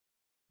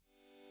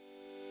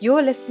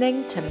You're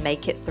listening to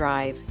Make It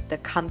Thrive, the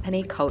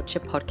Company Culture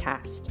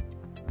Podcast.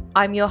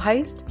 I'm your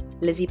host,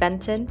 Lizzie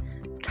Benton,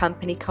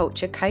 company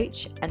culture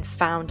coach and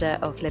founder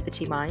of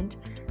Liberty Mind,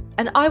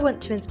 and I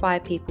want to inspire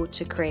people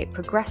to create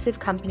progressive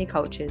company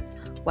cultures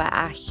where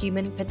our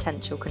human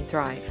potential can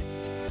thrive.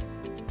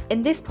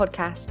 In this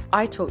podcast,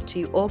 I talk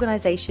to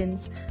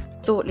organisations,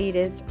 thought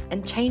leaders,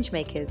 and change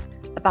makers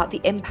about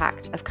the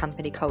impact of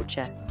company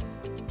culture.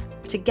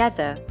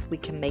 Together, we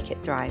can make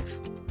it thrive.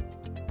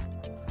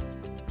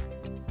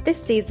 This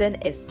season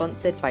is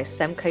sponsored by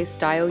Semco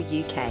Style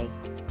UK.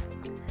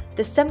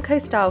 The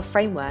Semco Style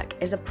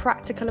framework is a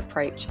practical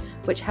approach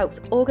which helps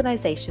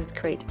organisations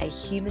create a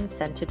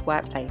human-centred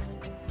workplace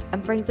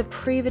and brings a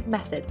proven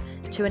method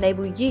to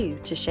enable you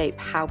to shape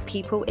how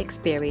people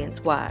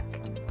experience work.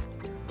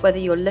 Whether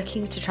you're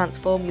looking to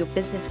transform your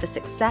business for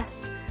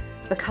success,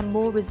 become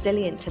more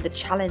resilient to the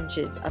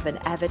challenges of an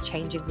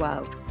ever-changing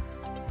world,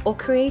 or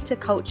create a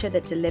culture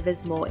that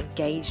delivers more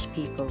engaged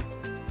people,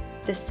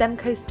 the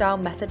Semco Style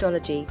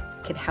methodology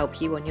can help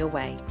you on your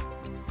way.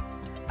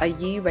 Are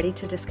you ready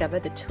to discover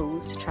the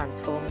tools to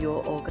transform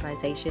your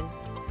organisation?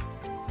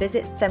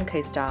 Visit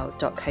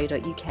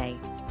semcostyle.co.uk.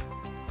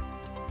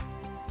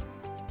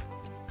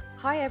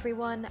 Hi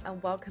everyone,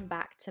 and welcome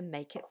back to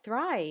Make It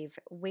Thrive.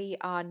 We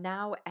are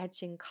now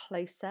edging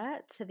closer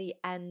to the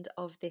end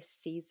of this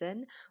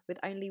season with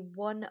only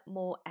one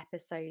more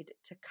episode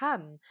to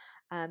come,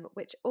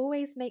 which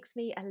always makes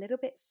me a little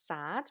bit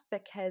sad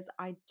because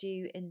I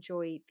do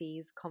enjoy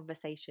these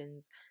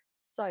conversations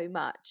so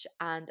much.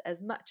 And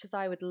as much as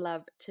I would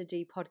love to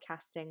do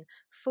podcasting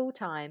full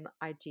time,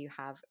 I do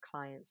have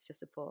clients to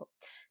support.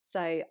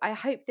 So I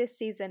hope this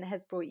season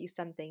has brought you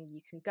something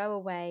you can go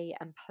away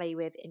and play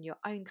with in your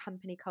own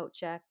company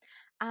culture.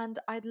 And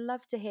I'd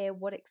love to hear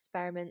what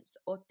experiments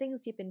or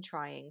things you've been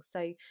trying.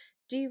 So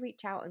do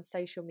reach out on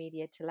social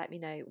media to let me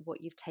know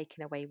what you've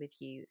taken away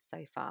with you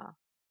so far.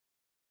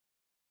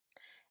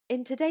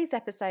 In today's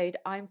episode,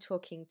 I'm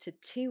talking to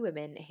two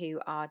women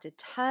who are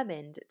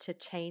determined to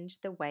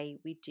change the way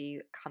we do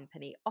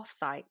company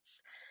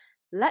offsites.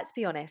 Let's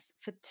be honest,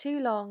 for too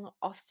long,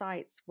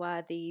 offsites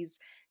were these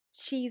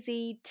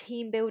cheesy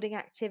team building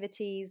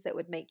activities that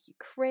would make you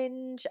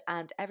cringe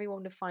and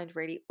everyone would find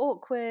really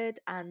awkward.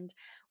 And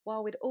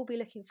while we'd all be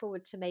looking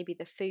forward to maybe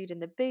the food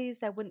and the booze,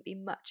 there wouldn't be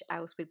much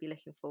else we'd be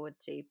looking forward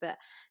to. But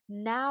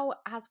now,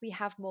 as we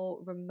have more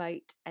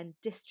remote and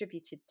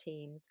distributed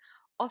teams,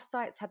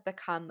 offsites have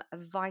become a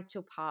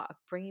vital part of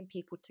bringing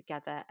people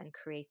together and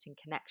creating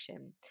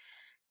connection.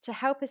 To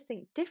help us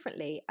think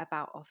differently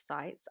about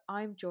offsites,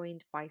 I'm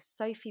joined by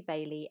Sophie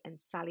Bailey and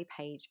Sally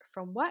Page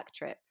from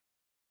WorkTripp.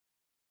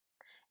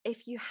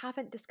 If you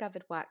haven't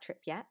discovered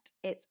WorkTripp yet,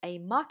 it's a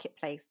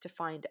marketplace to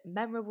find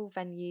memorable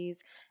venues,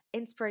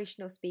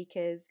 inspirational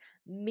speakers,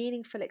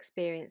 meaningful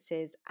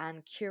experiences,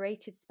 and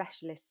curated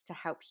specialists to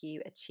help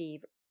you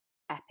achieve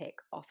epic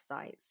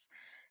offsites.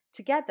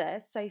 Together,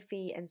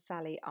 Sophie and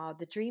Sally are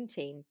the dream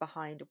team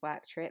behind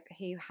WorkTripp,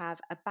 who have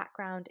a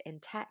background in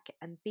tech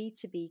and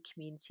B2B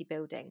community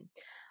building.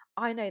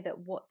 I know that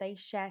what they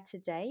share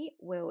today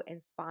will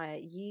inspire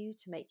you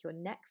to make your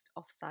next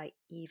offsite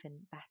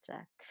even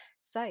better.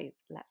 So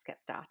let's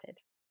get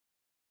started.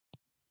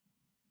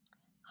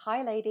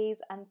 Hi, ladies,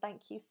 and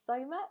thank you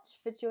so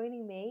much for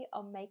joining me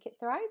on Make It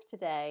Thrive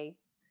today.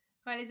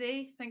 Hi,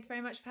 Lizzie. Thank you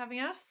very much for having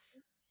us.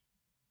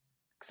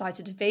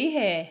 Excited to be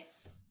here.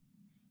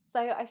 So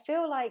I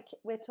feel like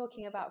we're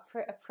talking about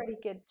a pretty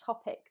good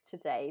topic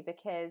today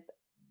because,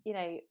 you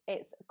know,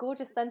 it's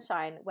gorgeous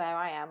sunshine where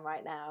I am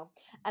right now.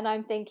 And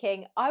I'm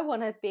thinking I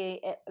want to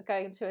be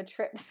going to a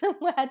trip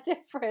somewhere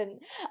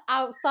different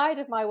outside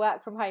of my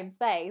work from home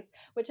space,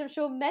 which I'm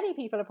sure many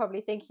people are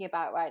probably thinking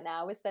about right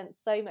now. We spent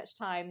so much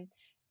time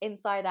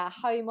inside our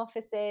home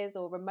offices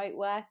or remote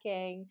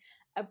working,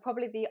 and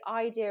probably the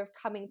idea of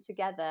coming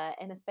together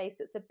in a space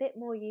that's a bit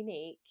more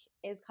unique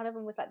is kind of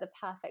almost like the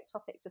perfect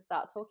topic to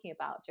start talking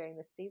about during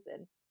this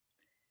season.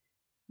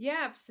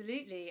 Yeah,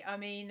 absolutely. I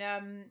mean,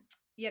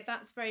 yeah,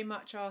 that's very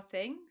much our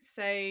thing.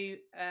 So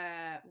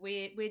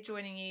we're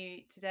joining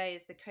you today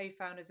as the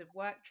co-founders of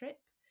WorkTripp,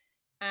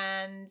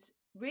 and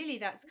really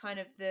that's kind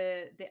of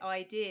the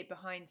idea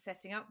behind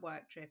setting up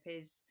WorkTripp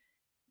is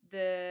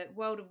the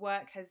world of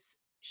work has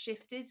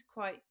shifted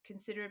quite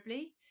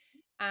considerably,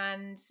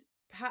 and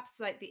perhaps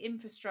like the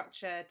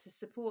infrastructure to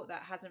support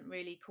that hasn't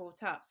really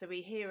caught up. So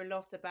we hear a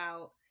lot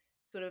about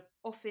sort of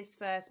office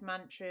first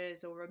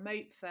mantras or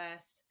remote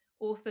first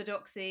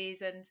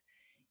orthodoxies, and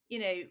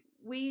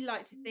we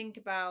like to think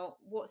about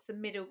what's the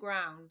middle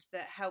ground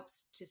that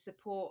helps to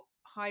support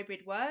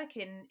hybrid work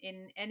in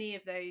any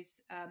of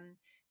those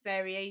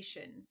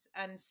variations.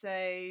 And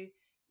so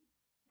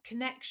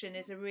connection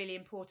is a really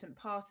important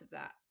part of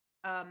that.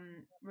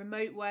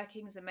 Remote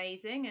working is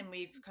amazing, and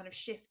we've kind of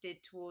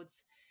shifted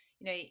towards,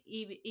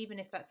 even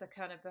if that's a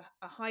kind of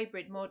a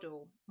hybrid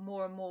model,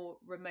 more and more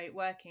remote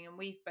working, and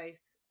we've both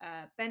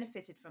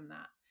benefited from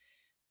that.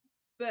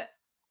 But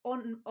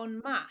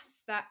on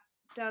mass, that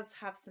does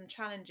have some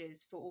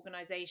challenges for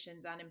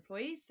organizations and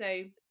employees.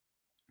 So,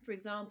 for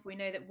example, we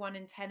know that 1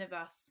 in 10 of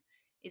us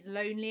is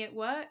lonely at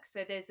work.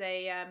 So there's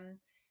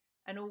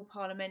an all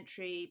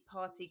parliamentary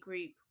party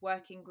group,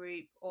 working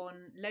group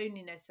on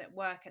loneliness at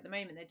work at the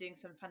moment. They're doing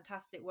some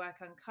fantastic work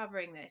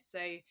uncovering this.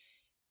 So,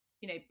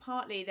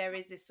 partly there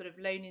is this sort of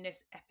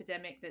loneliness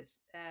epidemic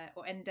that's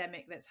or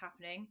endemic that's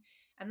happening,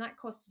 and that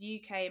costs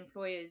UK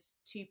employers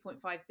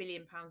 £2.5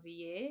 billion a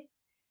year.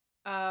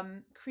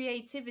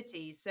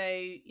 Creativity, so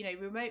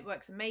remote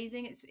work's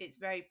amazing. It's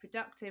very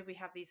productive. We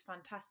have these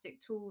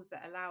fantastic tools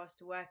that allow us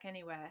to work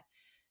anywhere.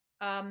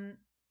 um,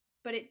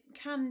 but it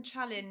can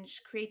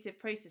challenge creative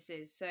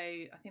processes. So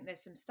I think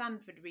there's some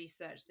Stanford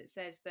research that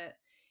says that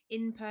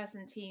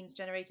in-person teams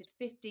generated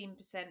 15%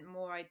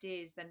 more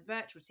ideas than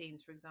virtual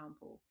teams, for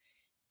example.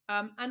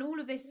 And all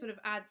of this sort of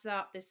adds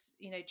up, this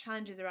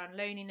challenges around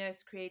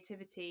loneliness,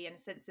 creativity, and a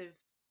sense of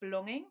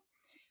belonging,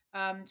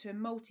 to a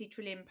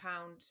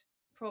multi-trillion-pound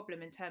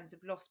problem in terms of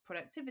lost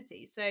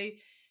productivity. So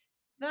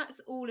that's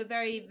all a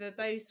very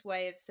verbose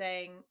way of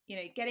saying,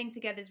 getting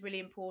together is really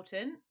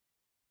important.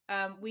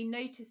 We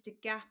noticed a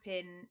gap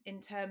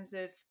in terms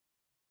of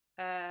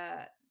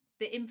uh,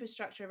 the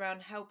infrastructure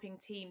around helping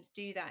teams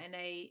do that in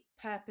a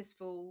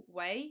purposeful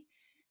way.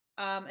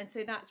 And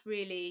so that's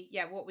really,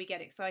 what we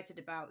get excited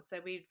about. So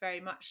we'd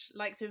very much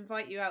like to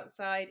invite you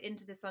outside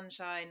into the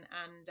sunshine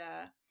and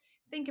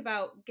think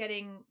about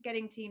getting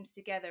teams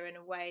together in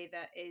a way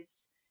that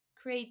is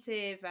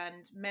creative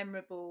and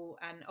memorable,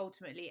 and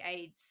ultimately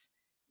aids,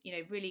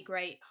 really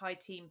great high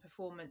team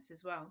performance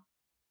as well.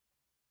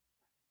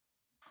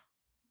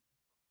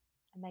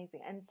 Amazing.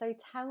 And so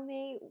tell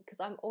me,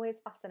 because I'm always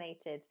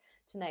fascinated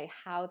to know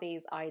how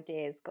these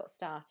ideas got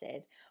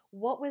started.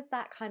 What was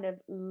that kind of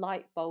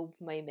light bulb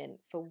moment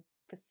for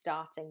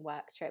starting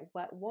WorkTrip?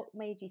 What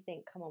made you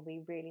think, come on,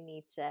 we really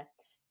need to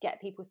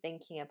get people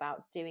thinking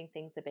about doing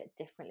things a bit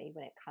differently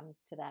when it comes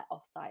to their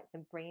offsites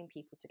and bringing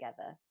people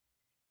together?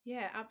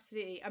 Yeah,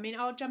 absolutely. I mean,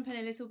 I'll jump in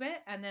a little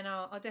bit, and then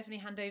I'll definitely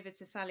hand over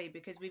to Sally,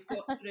 because we've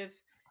got sort of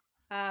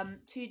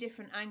two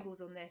different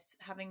angles on this,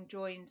 having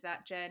joined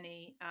that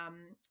journey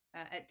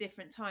at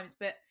different times.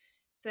 But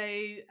so,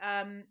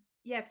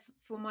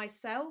 for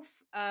myself,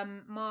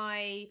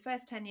 my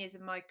first 10 years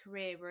of my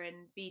career were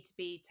in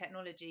B2B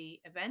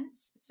technology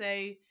events. So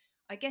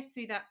I guess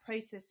through that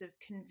process of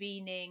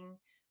convening,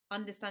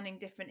 understanding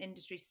different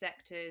industry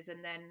sectors,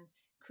 and then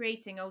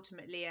creating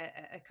ultimately a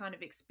kind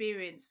of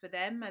experience for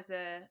them as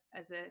a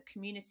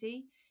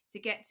community to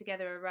get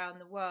together around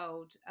the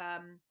world.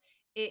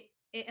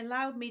 It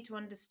allowed me to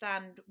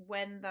understand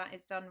when that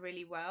is done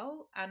really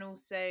well, and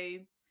also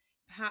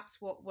perhaps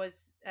what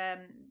was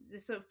the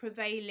sort of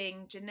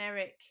prevailing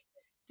generic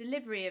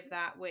delivery of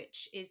that,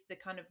 which is the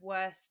kind of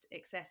worst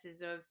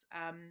excesses of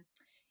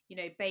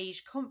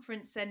beige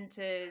conference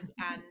centers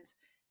and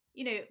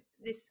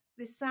this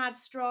sad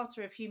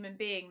strata of human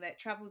being that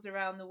travels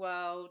around the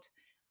world,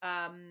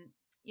 um,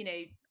 you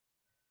know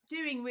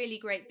doing really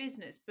great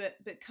business, but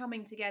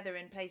coming together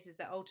in places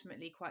that are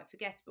ultimately quite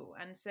forgettable.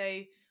 And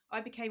so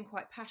I became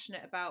quite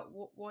passionate about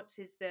what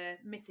is the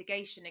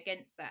mitigation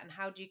against that, and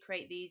how do you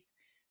create these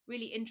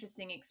really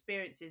interesting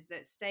experiences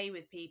that stay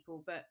with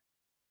people, but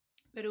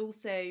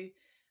also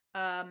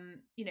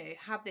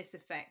have this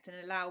effect and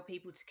allow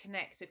people to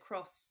connect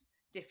across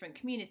different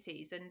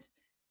communities. And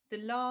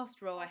the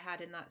last role I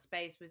had in that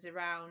space was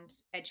around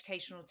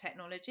educational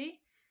technology,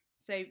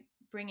 so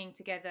bringing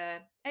together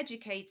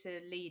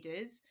educator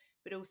leaders,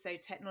 but also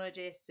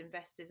technologists,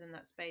 investors in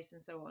that space,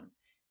 and so on.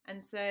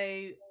 And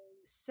so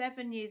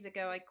 7 years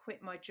ago, I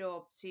quit my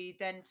job to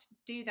then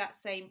do that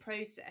same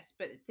process,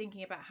 but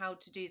thinking about how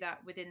to do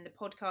that within the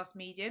podcast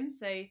medium.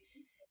 So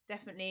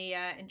definitely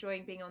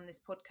enjoying being on this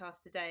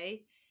podcast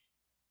today.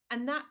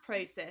 And that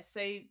process,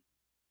 so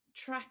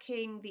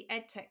tracking the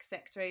edtech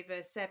sector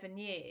over 7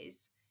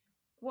 years,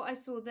 what I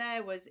saw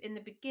there was, in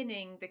the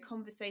beginning, the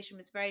conversation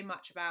was very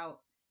much about,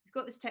 we've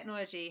got this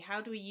technology,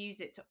 how do we use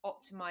it to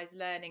optimize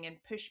learning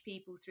and push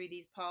people through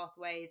these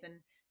pathways and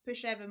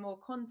push ever more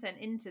content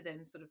into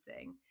them, sort of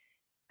thing.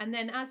 And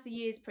then as the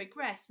years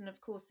progressed, and of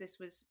course this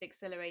was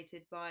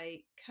accelerated by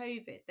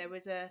COVID, there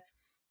was a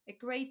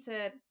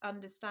greater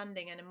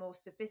understanding and a more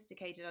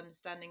sophisticated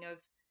understanding of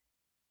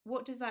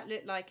what does that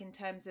look like in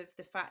terms of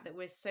the fact that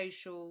we're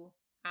social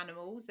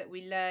animals, that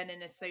we learn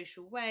in a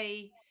social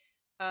way,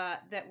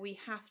 that we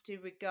have to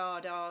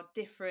regard our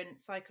different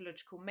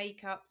psychological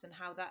makeups and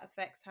how that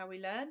affects how we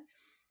learn.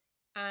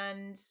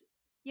 And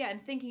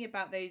and thinking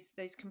about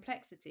those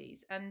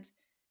complexities. And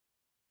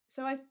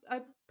so I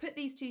put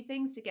these two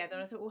things together,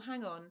 and I thought, well,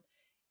 hang on,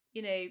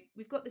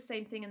 we've got the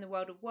same thing in the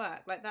world of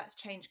work. Like, that's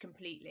changed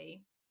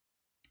completely.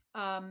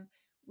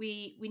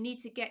 We need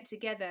to get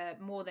together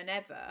more than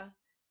ever.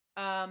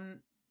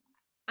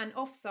 And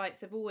offsites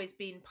have always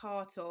been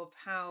part of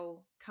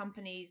how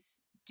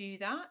companies do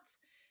that.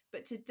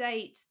 But to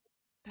date,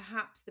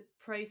 perhaps the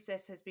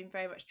process has been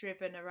very much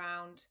driven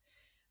around,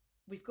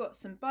 we've got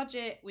some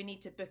budget, we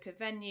need to book a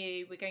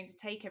venue, we're going to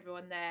take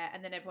everyone there,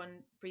 and then everyone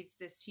breathes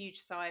this huge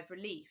sigh of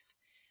relief.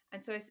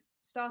 And so I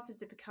started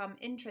to become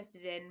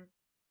interested in,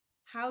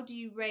 how do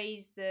you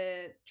raise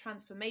the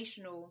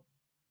transformational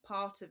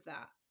part of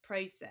that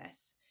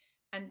process,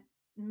 and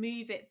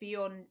move it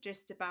beyond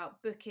just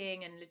about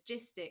booking and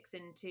logistics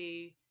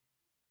into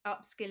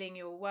upskilling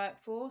your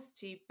workforce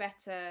to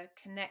better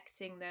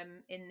connecting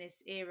them in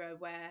this era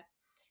where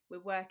we're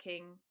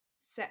working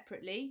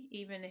separately,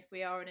 even if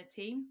we are in a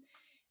team.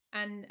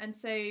 And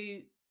so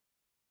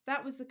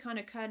that was the kind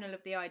of kernel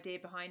of the idea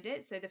behind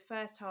it. So the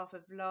first half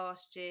of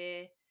last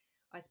year,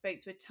 I spoke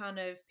to a ton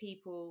of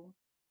people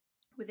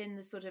within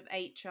the sort of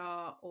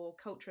HR or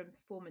culture and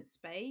performance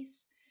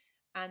space,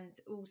 and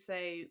also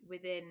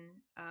within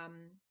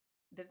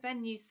the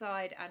venue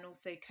side, and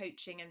also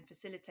coaching and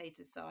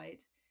facilitator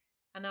side.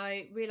 And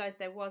I realized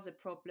there was a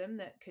problem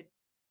that could,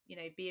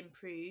 be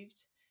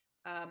improved,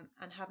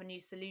 and have a new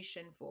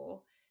solution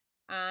for.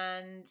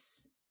 And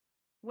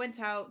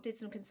went out, did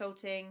some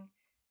consulting,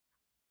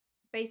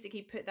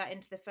 basically put that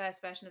into the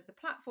first version of the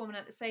platform, and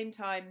at the same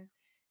time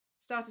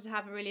started to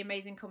have a really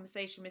amazing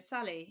conversation with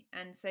Sally.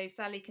 And so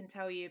Sally can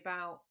tell you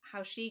about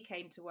how she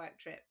came to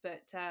WorkTripp.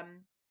 But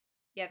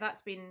yeah,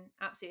 that's been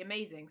absolutely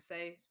amazing. So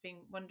it's been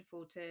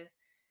wonderful to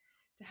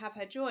have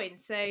her join.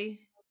 So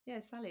yeah,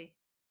 Sally.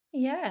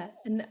 Yeah,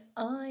 and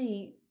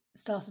I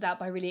started out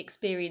by really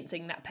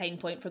experiencing that pain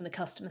point from the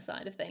customer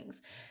side of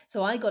things.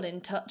 So I got in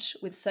touch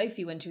with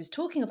Sophie when she was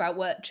talking about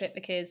WorkTripp,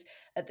 because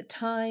at the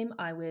time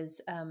I was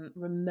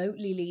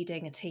remotely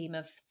leading a team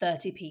of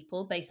 30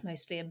 people based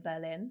mostly in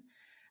Berlin.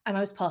 And I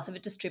was part of a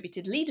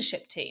distributed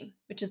leadership team,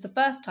 which is the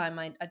first time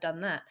I'd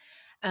done that.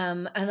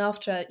 And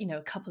after,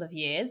 a couple of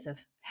years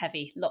of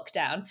heavy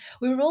lockdown,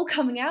 we were all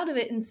coming out of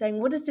it and saying,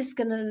 what is this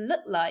going to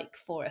look like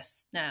for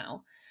us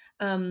now?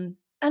 And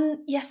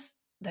yes,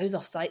 those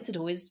offsites had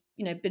always,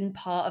 been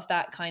part of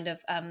that kind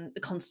of the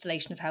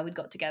constellation of how we'd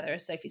got together,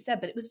 as Sophie said,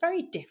 but it was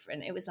very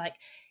different. It was like,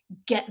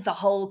 get the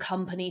whole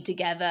company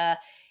together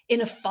in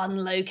a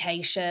fun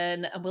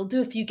location and we'll do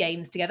a few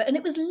games together. And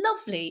it was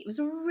lovely. It was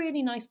a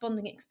really nice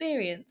bonding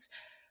experience.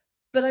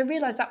 But I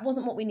realized that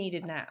wasn't what we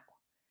needed now.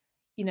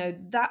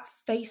 That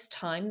face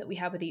time that we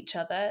had with each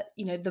other,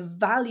 the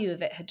value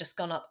of it had just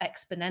gone up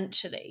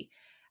exponentially.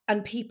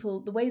 And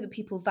people, the way that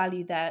people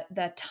value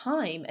their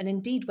time, and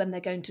indeed when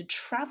they're going to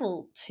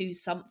travel to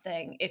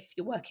something, if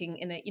you're working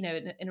in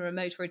a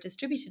remote or a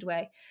distributed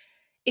way,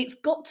 it's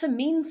got to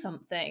mean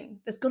something.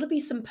 There's got to be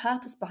some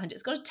purpose behind it.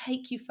 It's got to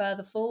take you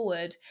further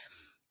forward.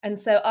 And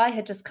so I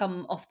had just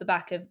come off the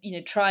back of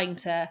trying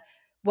to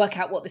work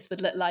out what this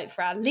would look like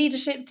for our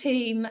leadership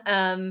team,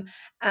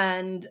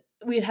 and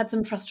we had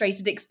some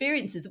frustrated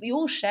experiences. We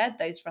all shared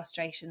those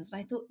frustrations,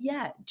 and I thought,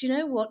 yeah, do you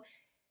know what?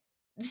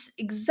 This is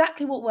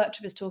exactly what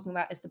WorkTripp is talking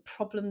about, is the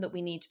problem that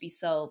we need to be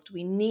solved.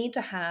 We need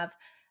to have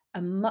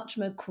a much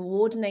more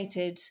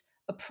coordinated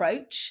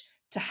approach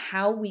to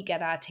how we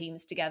get our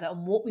teams together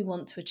and what we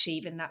want to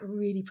achieve in that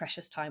really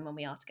precious time when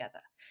we are together.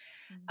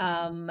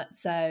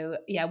 So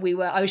yeah,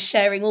 I was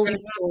sharing all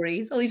these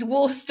stories, all these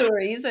war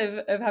stories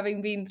of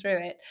having been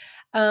through it.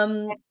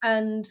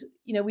 And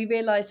we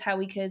realized how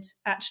we could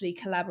actually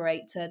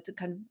collaborate to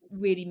kind of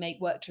really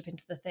make WorkTripp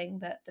into the thing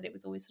that it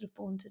was always sort of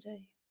born to do.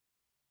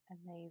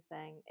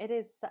 Amazing. It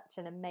is such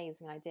an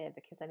amazing idea,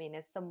 because I mean,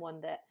 as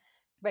someone that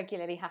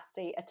regularly has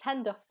to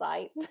attend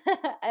offsites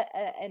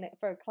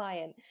for a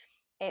client,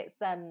 it's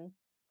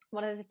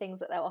one of the things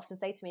that they'll often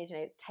say to me is,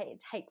 it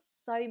takes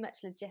so much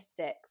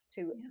logistics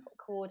to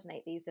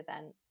coordinate these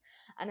events.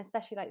 And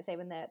especially, like you say,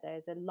 when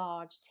there's a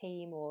large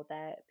team or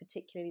they're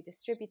particularly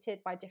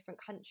distributed by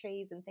different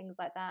countries and things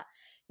like that,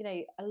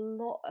 a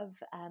lot of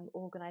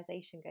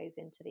organization goes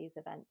into these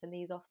events, and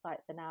these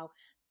offsites are now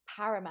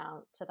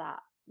paramount to that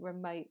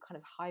remote kind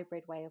of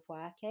hybrid way of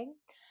working.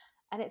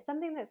 And it's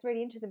something that's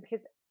really interesting,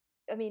 because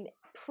I mean,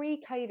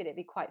 pre-COVID, it'd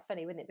be quite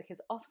funny, wouldn't it?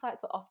 Because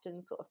offsites were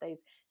often sort of those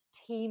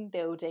team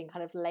building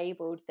kind of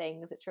labeled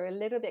things, which are a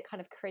little bit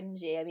kind of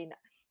cringy. I mean,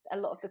 a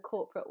lot of the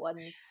corporate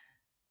ones,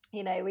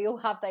 we all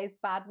have those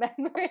bad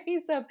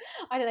memories of,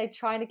 I don't know,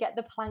 trying to get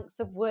the planks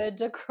of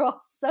wood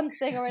across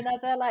something or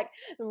another, like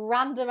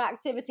random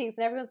activities.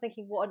 And everyone's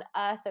thinking, what on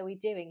earth are we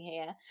doing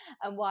here?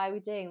 And why are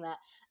we doing that?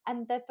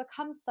 And they've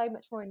become so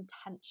much more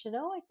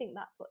intentional. I think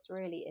that's what's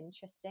really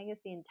interesting, is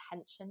the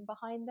intention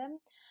behind them,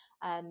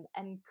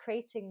 and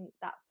creating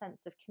that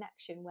sense of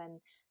connection when,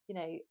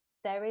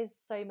 there is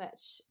so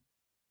much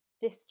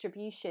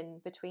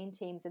distribution between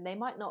teams, and they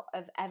might not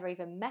have ever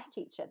even met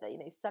each other.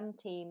 Some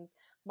teams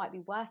might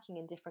be working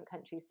in different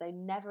countries, so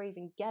never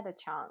even get a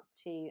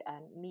chance to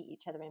meet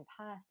each other in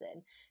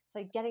person.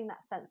 So getting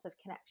that sense of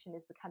connection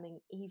is becoming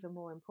even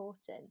more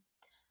important.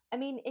 I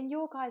mean, in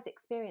your guys'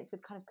 experience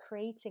with kind of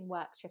creating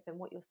WorkTripp and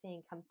what you're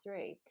seeing come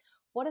through,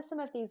 what are some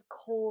of these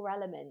core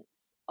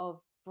elements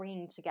of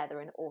bringing together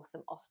an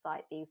awesome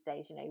offsite these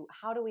days?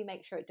 How do we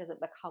make sure it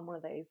doesn't become one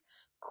of those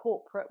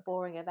corporate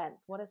boring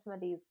events? What are some of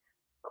these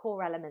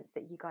core elements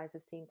that you guys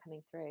have seen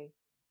coming through?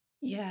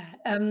 Yeah,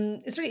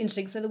 it's really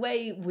interesting. So the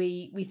way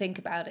we think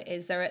about it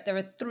is there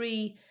are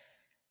three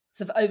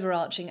sort of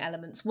overarching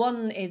elements.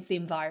 One is the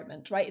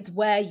environment, right? It's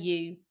where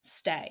you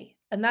stay,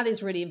 and that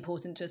is really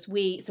important to us.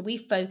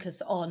 We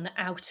focus on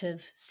out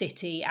of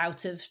city,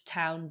 out of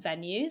town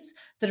venues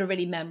that are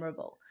really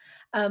memorable.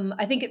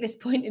 I think at this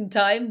point in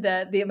time,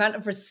 the amount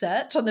of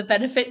research on the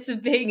benefits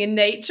of being in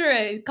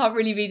nature can't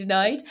really be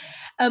denied.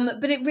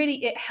 But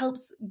it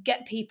helps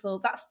get people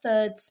that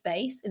third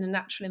space in a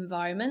natural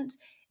environment.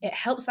 It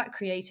helps that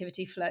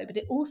creativity flow, but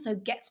it also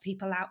gets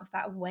people out of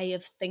that way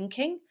of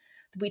thinking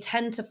that we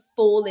tend to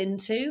fall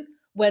into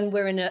when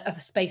we're in a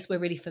space we're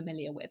really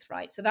familiar with,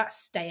 right? So that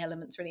stay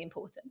element's really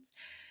important.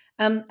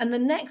 And the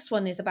next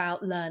one is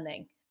about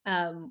learning,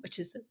 which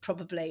is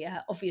probably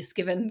obvious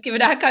given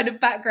our kind of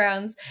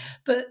backgrounds.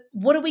 But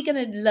what are we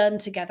going to learn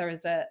together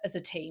as a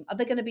team? Are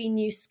there going to be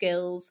new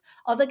skills?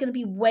 Are there going to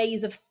be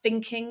ways of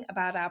thinking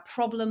about our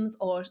problems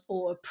or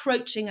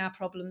approaching our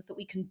problems that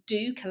we can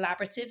do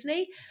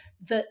collaboratively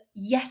that,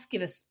 yes,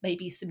 give us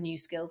maybe some new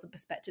skills and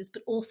perspectives,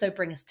 but also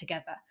bring us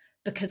together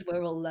because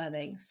we're all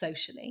learning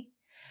socially?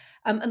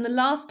 And the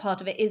last part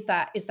of it is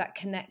that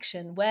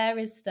connection. Where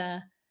is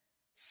the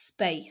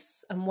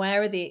space and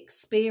where are the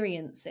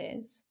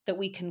experiences that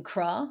we can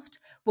craft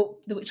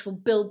which will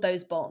build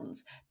those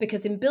bonds?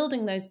 Because in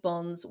building those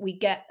bonds, we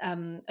get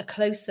a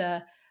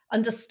closer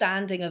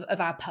understanding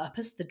of our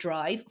purpose, the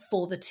drive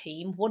for the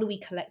team. What are we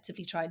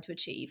collectively trying to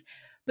achieve?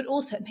 But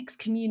also it makes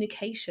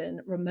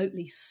communication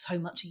remotely so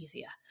much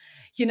easier.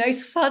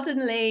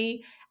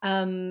 Suddenly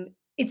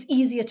it's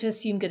easier to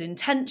assume good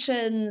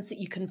intentions.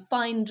 You can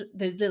find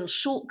those little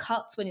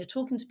shortcuts when you're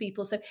talking to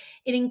people. So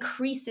it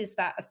increases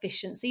that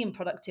efficiency and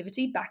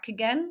productivity back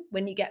again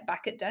when you get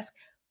back at desk,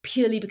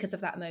 purely because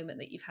of that moment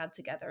that you've had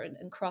together,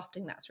 and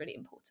crafting that's really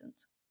important.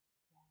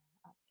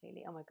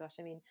 Absolutely. Oh my gosh.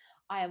 I mean,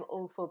 I am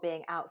all for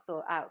being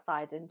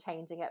outside and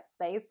changing up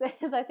spaces.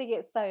 I think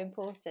it's so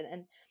important.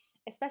 And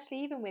especially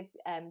even with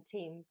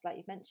teams, like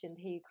you mentioned,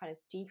 who kind of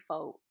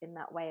default in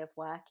that way of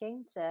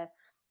working to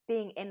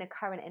being in a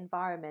current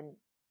environment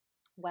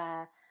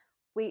where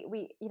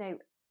we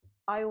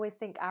I always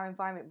think our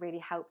environment really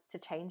helps to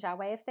change our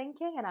way of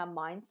thinking and our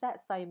mindset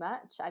so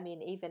much. I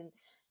mean,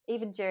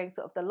 even during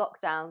sort of the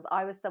lockdowns,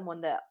 I was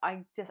someone that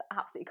I just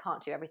absolutely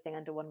can't do everything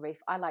under one roof.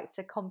 I like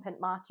to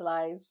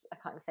compartmentalize. I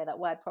can't even say that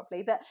word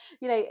properly, but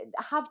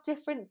have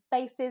different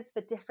spaces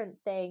for different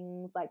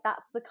things. Like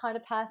that's the kind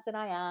of person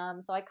I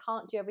am. So I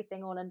can't do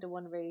everything all under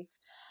one roof.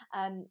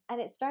 And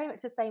it's very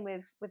much the same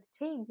with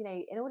teams.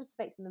 In order to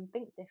make them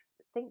think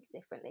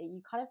differently,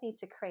 you kind of need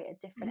to create a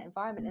different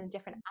environment and a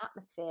different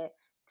atmosphere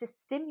to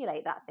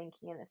stimulate that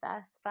thinking in the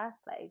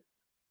first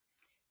place.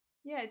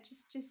 Yeah,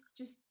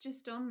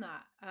 just on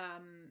that,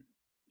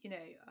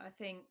 I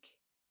think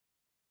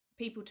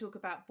people talk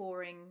about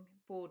boring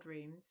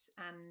boardrooms,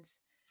 and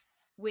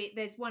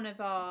there's one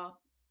of our.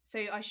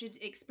 So I should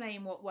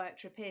explain what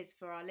WorkTripp is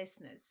for our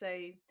listeners.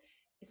 So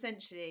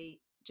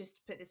essentially, just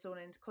to put this all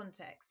into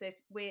context, so if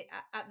we're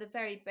at the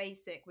very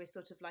basic, we're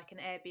sort of like an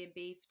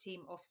Airbnb for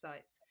team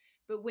offsites,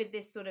 but with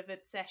this sort of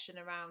obsession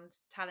around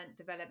talent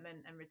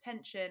development and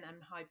retention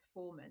and high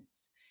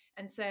performance.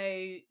 And so,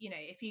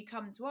 if you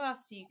come to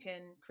us, you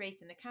can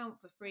create an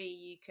account for free.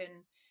 You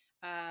can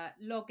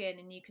log in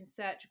and you can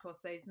search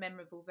across those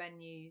memorable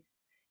venues,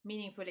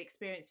 meaningful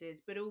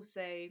experiences, but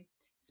also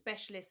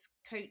specialist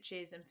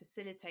coaches and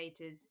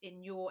facilitators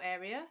in your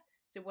area.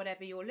 So,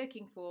 whatever you're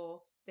looking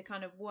for, the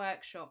kind of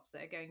workshops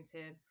that are going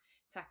to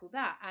tackle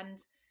that.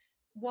 And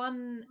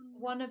one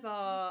of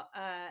our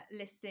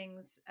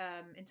listings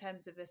in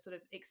terms of a sort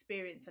of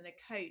experience and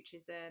a coach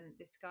is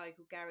this guy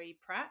called Gary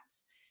Pratt.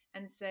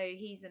 And so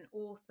he's an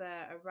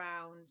author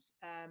around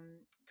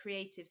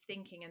creative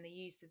thinking and the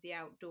use of the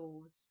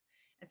outdoors.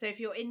 And so if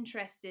you're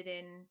interested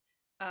in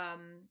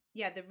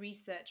the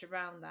research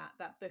around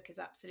that book is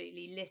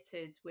absolutely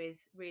littered with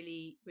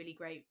really really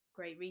great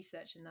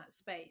research in that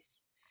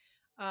space.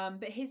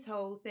 But his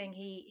whole thing,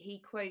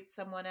 he quotes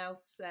someone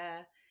else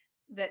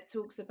that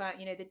talks about,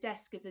 the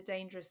desk is a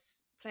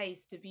dangerous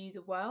place to view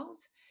the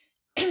world.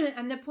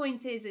 And the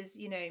point is,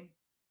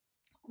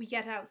 we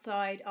get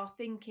outside, our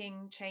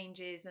thinking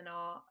changes, and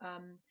our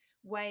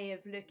way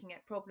of looking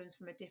at problems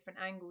from a different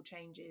angle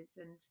changes.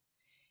 And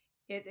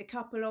a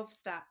couple of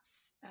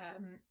stats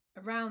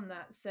around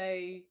that.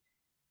 So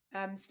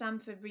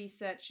Stanford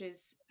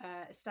researchers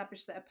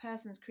established that a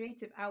person's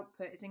creative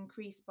output is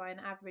increased by an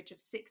average of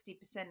 60%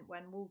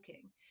 when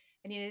walking.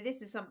 And,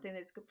 this is something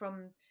that's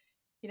from,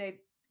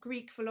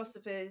 Greek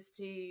philosophers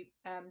to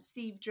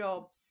Steve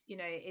Jobs,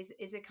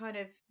 is a kind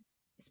of,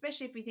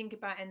 especially if we think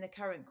about in the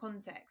current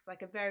context,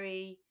 like a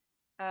very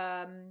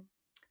uh,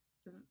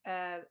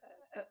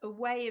 a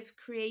way of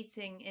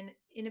creating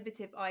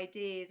innovative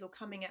ideas or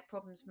coming at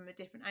problems from a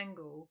different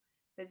angle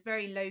that's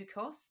very low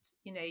cost.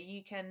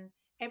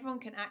 Everyone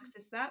can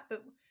access that,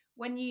 but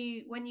when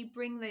you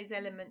bring those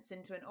elements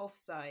into an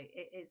offsite,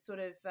 it sort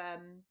of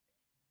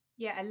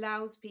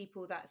allows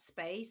people that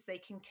space. They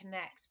can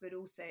connect, but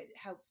also it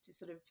helps to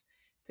sort of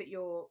put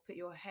your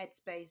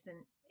headspace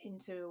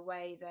into a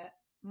way that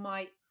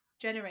might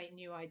generate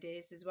new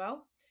ideas as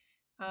well.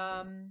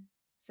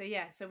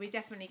 So we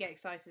definitely get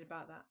excited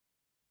about that.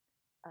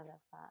 I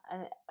love that.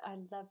 And I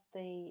love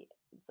the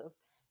sort of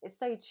it's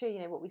so true, you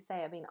know, what we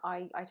say. I mean,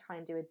 I try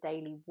and do a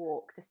daily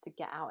walk just to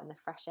get out in the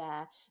fresh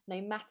air,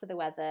 no matter the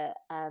weather.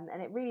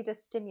 And it really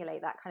does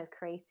stimulate that kind of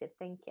creative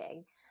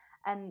thinking.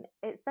 And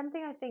it's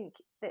something I think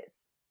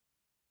that's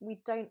we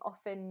don't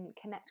often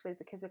connect with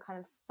because we're kind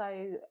of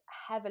so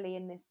heavily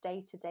in this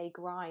day-to-day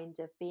grind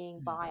of being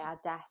by our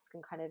desk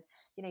and kind of,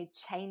 you know,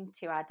 chained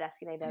to our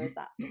desk. You know, there was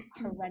that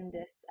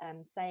horrendous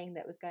saying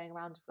that was going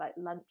around like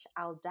lunch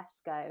al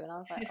desco, and I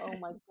was like, oh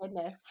my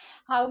goodness,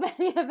 how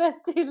many of us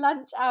do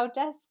lunch al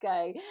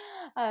desco,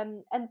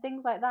 and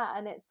things like that.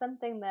 And it's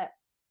something that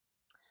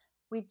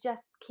we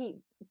just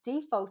keep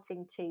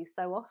defaulting to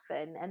so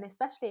often, and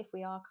especially if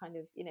we are kind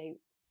of, you know,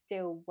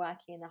 still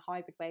working in a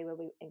hybrid way where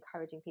we're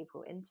encouraging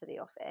people into the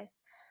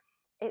office,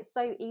 it's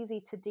so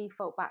easy to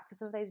default back to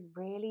some of those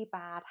really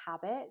bad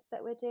habits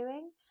that we're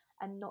doing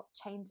and not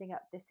changing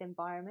up this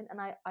environment.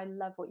 And I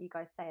love what you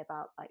guys say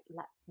about like,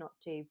 let's not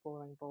do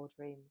boring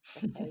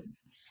boardrooms, because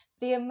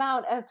the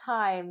amount of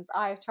times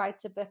I've tried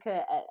to book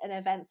an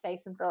event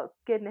space and thought,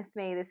 goodness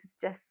me, this is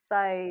just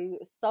so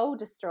soul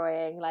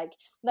destroying. Like,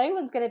 no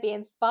one's going to be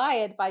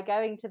inspired by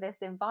going to this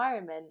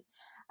environment.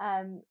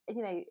 You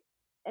know,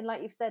 and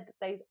like you've said,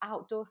 those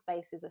outdoor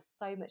spaces are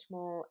so much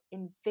more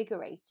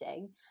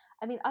invigorating.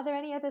 I mean, are there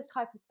any other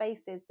type of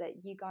spaces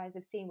that you guys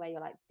have seen where you're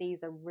like,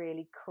 these are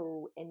really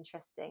cool,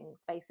 interesting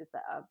spaces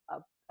that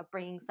are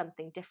bringing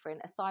something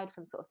different aside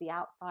from sort of the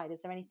outside?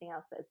 Is there anything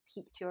else that has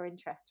piqued your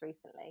interest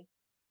recently?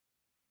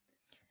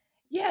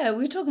 Yeah,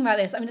 we were talking about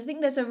this. I mean, I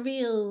think there's a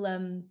real,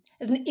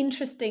 there's an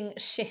interesting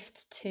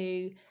shift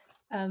to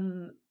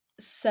um,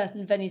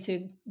 certain venues who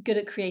are good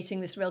at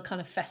creating this real kind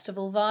of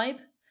festival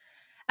vibe.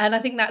 And I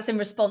think that's in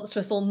response to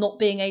us all not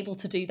being able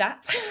to do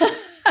that. So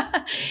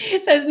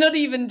it's not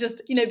even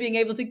just, you know, being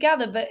able to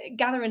gather, but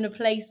gather in a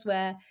place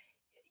where,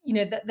 you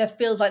know, that there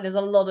feels like there's a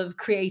lot of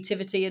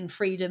creativity and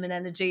freedom and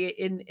energy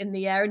in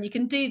the air. And you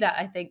can do that,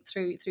 I think,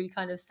 through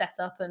kind of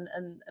setup and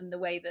the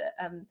way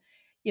that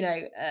you know,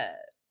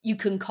 you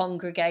can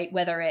congregate,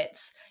 whether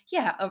it's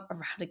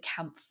around a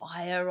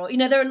campfire, or, you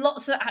know, there are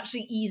lots of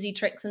actually easy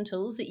tricks and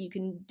tools that you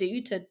can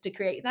do to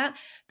create that.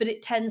 But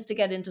it tends to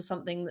get into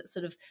something that's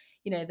sort of,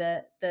 you know,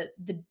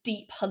 the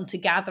deep hunter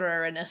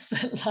gatherer in us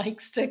that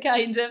likes to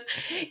kind of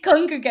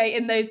congregate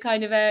in those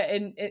kind of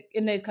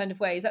in those kind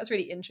of ways. That's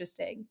really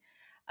interesting.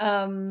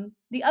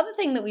 The other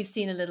thing that we've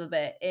seen a little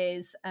bit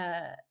is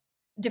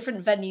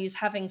different venues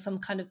having some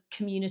kind of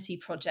community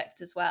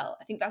project as well.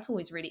 I think that's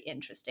always really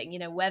interesting. You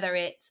know, whether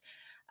it's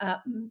I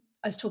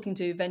was talking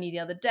to a venue the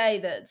other day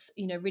that's,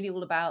 you know, really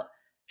all about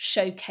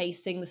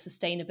showcasing the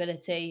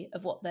sustainability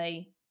of what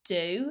they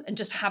do and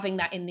just having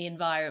that in the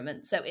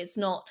environment. So it's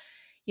not,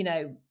 you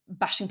know,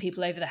 bashing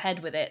people over the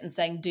head with it and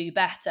saying do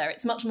better.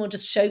 It's much more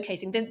just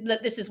showcasing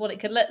this is what it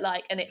could look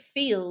like, and it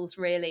feels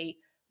really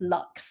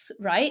luxe,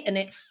 right? And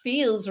it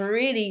feels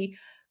really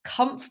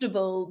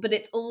comfortable, but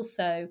it's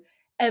also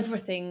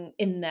everything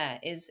in there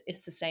is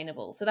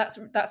sustainable. So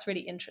that's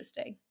really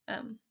interesting.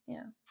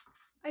 Yeah.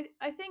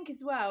 I think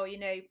as well, you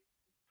know,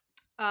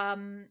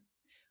 um,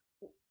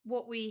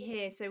 what we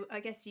hear. So I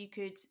guess you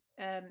could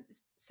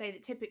say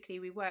that typically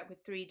we work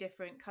with three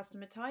different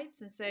customer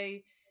types, and so,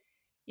 you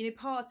know,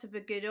 part of a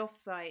good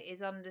offsite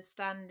is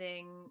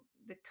understanding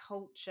the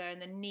culture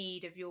and the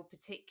need of your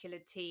particular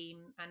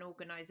team and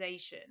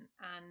organization.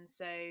 And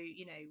so,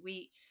 you know,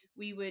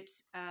 we would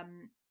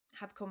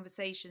have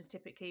conversations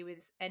typically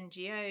with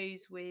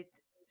NGOs, with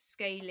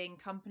scaling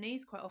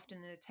companies, quite often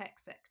in the tech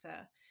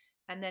sector,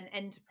 and then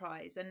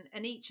enterprise,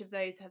 and each of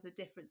those has a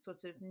different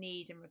sort of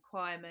need and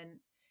requirement.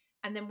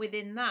 And then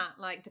within that,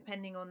 like,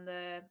 depending on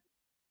the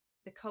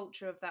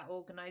culture of that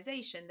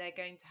organization, they're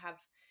going to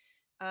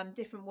have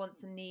different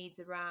wants and needs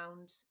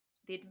around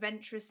the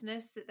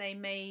adventurousness that they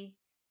may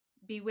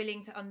be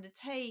willing to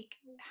undertake,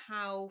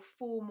 how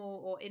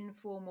formal or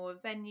informal a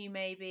venue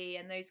may be,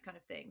 and those kind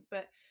of things.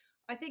 But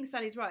I think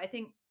Sally's right. I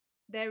think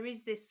there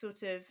is this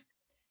sort of,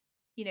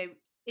 you know,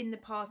 in the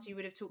past you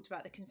would have talked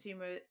about the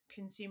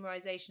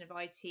consumerization of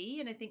IT,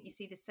 and I think you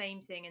see the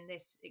same thing in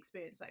this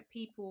experience. Like,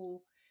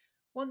 people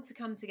want to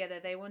come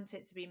together, they want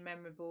it to be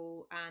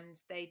memorable, and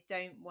they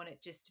don't want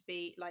it just to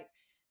be like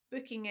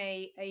booking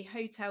a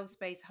hotel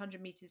space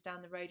 100 meters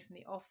down the road from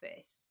the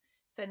office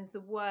sends the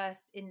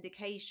worst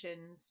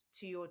indications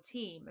to your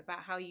team about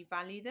how you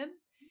value them.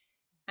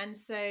 And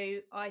so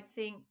I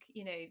think,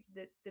 you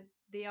know,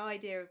 the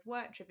idea of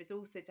WorkTrip is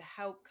also to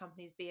help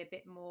companies be a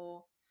bit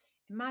more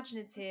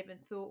imaginative and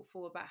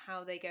thoughtful about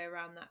how they go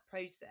around that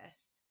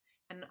process,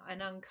 and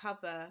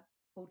uncover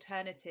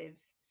alternative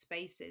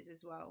spaces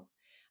as well.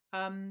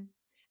 Um,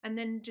 and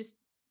then just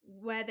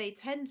where they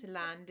tend to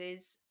land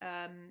is,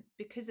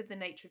 because of the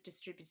nature of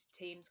distributed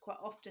teams, quite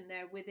often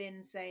they're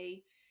within,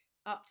 say,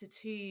 up to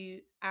 2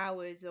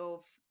 hours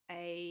of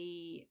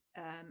a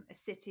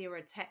city or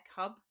a tech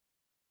hub,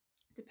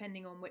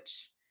 depending on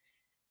which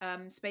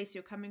space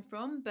you're coming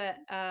from. But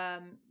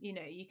you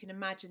know, you can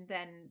imagine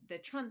then the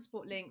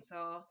transport links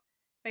are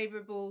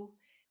favorable.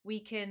 We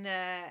can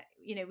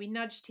you know, we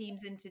nudge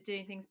teams into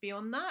doing things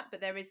beyond that, but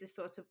there is this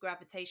sort of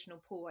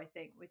gravitational pull, I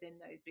think, within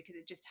those, because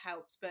it just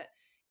helps. But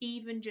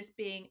even just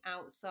being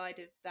outside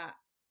of that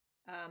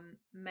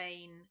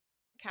main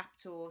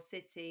capital or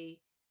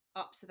city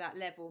up to that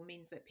level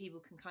means that people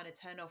can kind of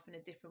turn off in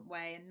a different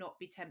way and not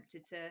be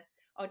tempted to,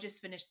 I'll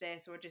just finish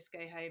this or I'll just go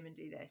home and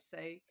do this. So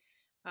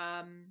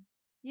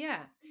yeah.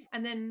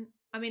 And then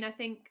I mean, I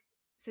think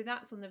so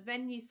that's on the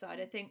venue side.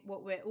 I think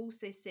what we're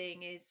also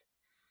seeing is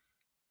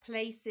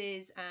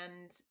places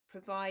and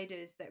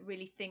providers that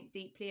really think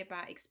deeply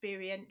about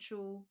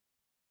experiential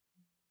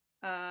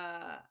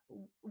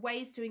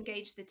ways to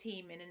engage the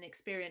team in an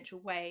experiential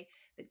way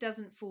that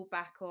doesn't fall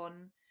back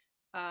on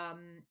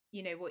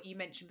what you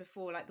mentioned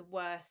before, like the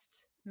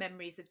worst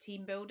memories of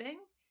team building.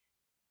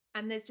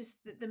 And there's just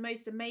the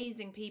most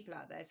amazing people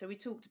out there. So we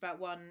talked about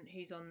one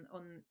who's on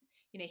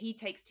he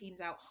takes teams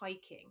out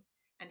hiking,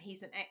 and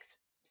he's an ex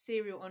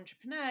serial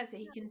entrepreneur, so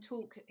he can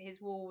talk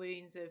his war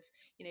wounds of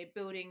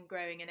building,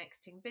 growing and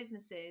exiting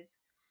businesses.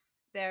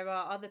 There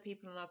are other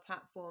people on our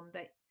platform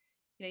that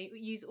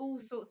use all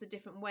sorts of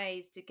different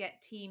ways to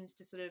get teams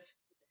to sort of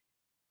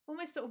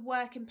almost sort of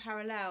work in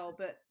parallel,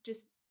 but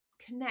just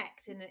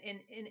connect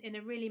in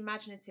a really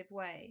imaginative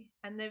way.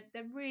 And they're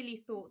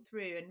really thought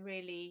through and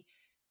really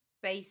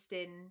based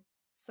in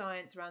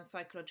science around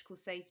psychological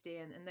safety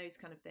and those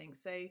kind of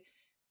things. So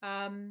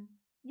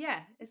yeah,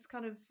 it's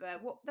kind of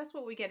that's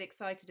what we get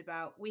excited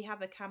about. We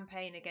have a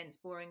campaign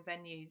against boring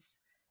venues,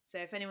 so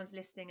if anyone's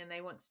listening and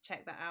they want to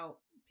check that out,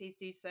 please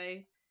do so.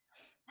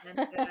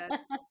 And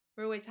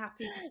we're always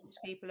happy to talk to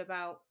people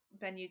about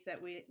venues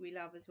that we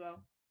love as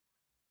well.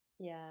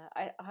 Yeah,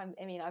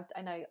 I mean,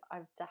 I know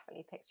I've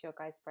definitely picked your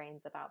guys'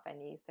 brains about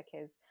venues,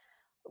 because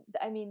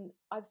I mean,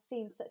 I've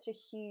seen such a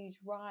huge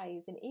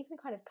rise in even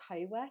kind of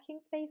co-working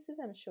spaces.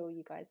 I'm sure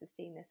you guys have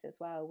seen this as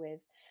well, with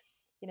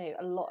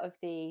a lot of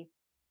the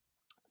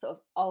sort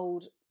of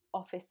old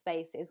office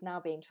space is now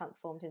being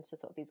transformed into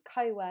sort of these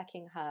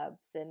co-working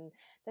hubs, and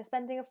they're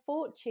spending a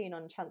fortune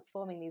on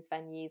transforming these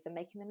venues and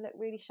making them look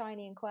really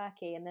shiny and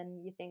quirky. And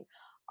then you think,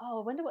 oh,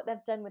 I wonder what they've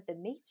done with the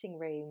meeting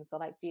rooms or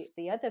like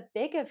the other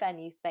bigger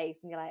venue space,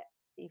 and you're like,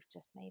 you've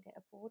just made it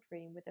a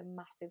boardroom with a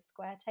massive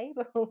square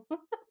table.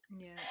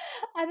 Yeah.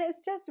 And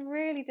it's just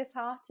really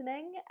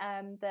disheartening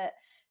that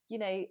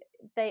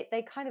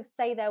they kind of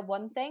say they're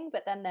one thing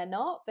but then they're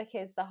not,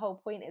 because the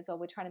whole point is, well,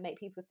 we're trying to make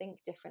people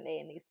think differently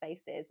in these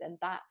spaces, and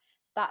that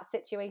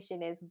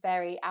situation is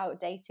very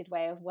outdated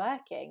way of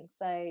working.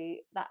 So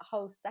that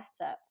whole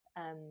setup,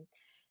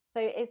 so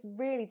it's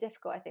really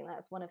difficult. I think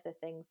that's one of the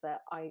things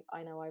that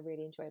I know I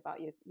really enjoy about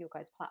your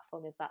guys'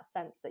 platform, is that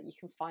sense that you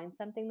can find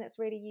something that's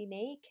really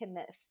unique and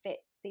that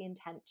fits the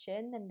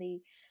intention and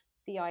the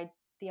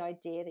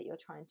idea that you're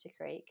trying to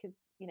create.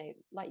 Because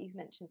like you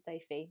mentioned,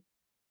 Sophie,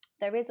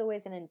 there is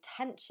always an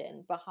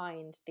intention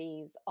behind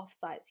these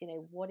offsites.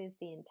 What is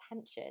the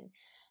intention?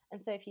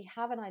 And so if you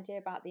have an idea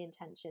about the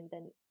intention,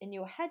 then in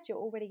your head you're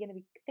already going to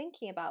be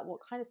thinking about, what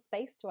kind of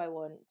space do I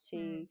want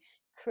to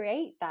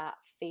create that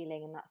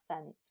feeling and that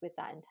sense with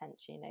that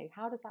intention?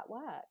 How does that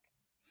work?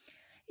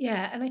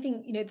 Yeah, and I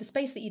think, the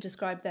space that you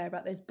described there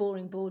about those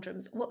boring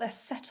boardrooms, what they're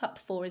set up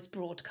for is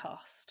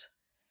broadcast.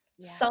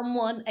 Yeah.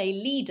 Someone, a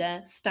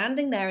leader,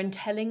 standing there and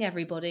telling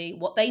everybody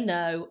what they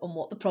know and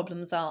what the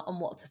problems are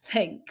and what to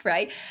think,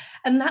 right?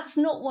 And that's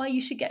not why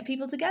you should get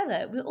people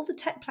together. All the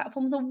tech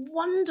platforms are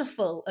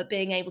wonderful at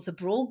being able to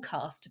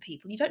broadcast to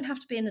people. You don't have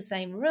to be in the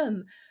same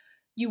room.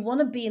 You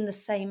want to be in the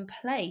same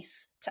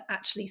place to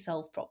actually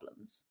solve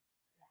problems.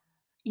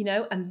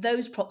 And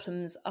those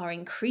problems are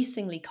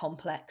increasingly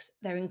complex.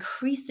 They're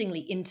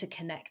increasingly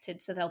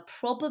interconnected. So they'll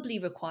probably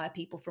require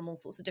people from all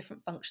sorts of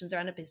different functions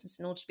around a business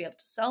in order to be able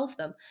to solve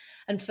them.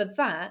 And for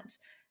that,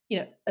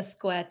 a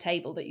square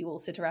table that you all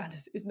sit around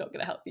is not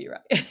going to help you,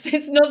 right?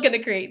 It's not going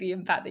to create the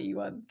impact that you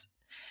want.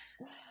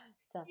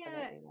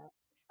 Definitely not.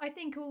 I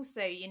think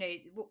also,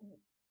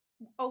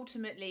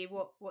 ultimately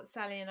what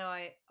Sally and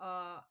I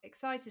are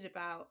excited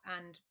about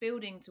and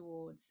building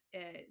towards.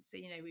 So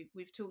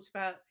we've talked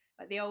about,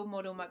 like, the old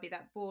model might be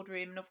that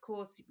boardroom, and of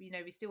course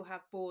we still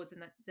have boards,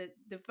 and that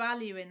the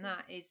value in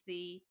that is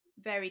the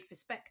varied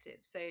perspective.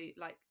 So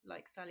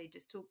like Sally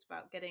just talked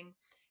about, getting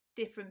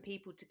different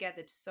people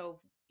together to solve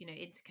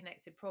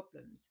interconnected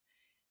problems.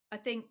 I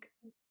think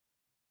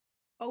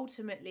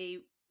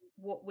ultimately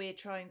what we're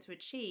trying to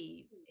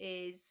achieve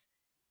is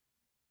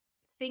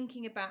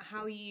thinking about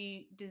how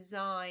you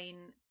design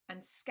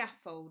and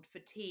scaffold for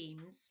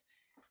teams.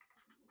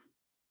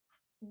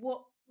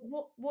 What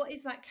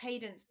is that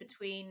cadence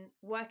between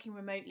working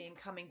remotely and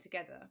coming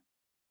together,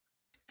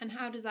 and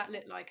how does that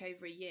look like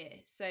over a year?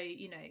 So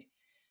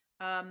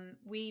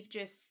we've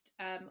just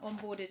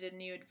onboarded a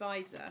new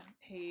advisor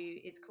who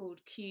is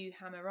called Q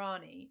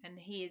Hamarani, and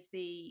he is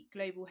the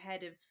global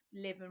head of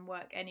live and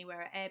work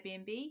anywhere at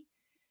Airbnb.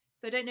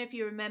 So I don't know if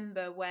you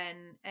remember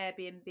when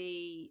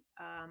Airbnb,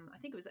 I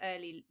think it was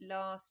early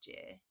last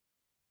year,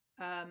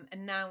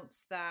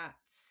 announced that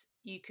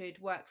you could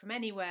work from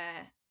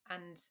anywhere,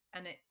 and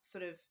it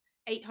sort of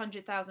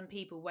 800,000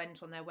 people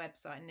went on their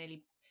website and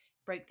nearly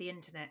broke the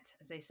internet,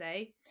 as they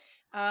say,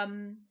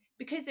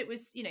 because it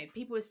was,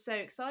 people were so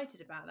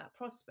excited about that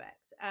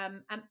prospect.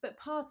 But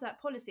part of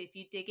that policy, if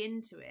you dig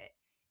into it,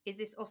 is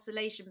this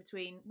oscillation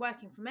between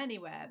working from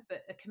anywhere,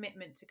 but a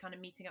commitment to kind of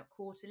meeting up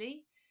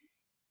quarterly.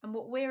 And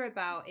what we're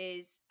about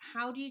is,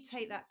 how do you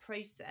take that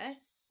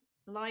process,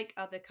 like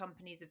other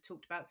companies have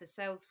talked about? So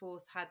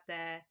Salesforce had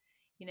their,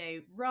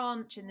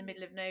 ranch in the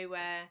middle of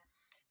nowhere.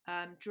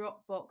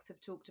 Dropbox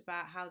have talked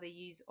about how they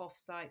use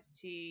offsites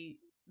to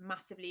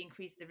massively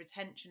increase the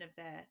retention of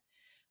their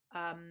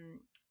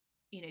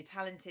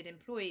talented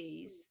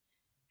employees.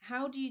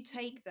 How do you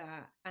take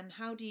that, and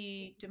how do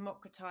you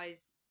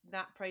democratize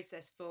that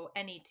process for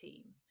any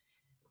team?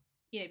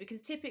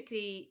 Because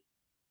typically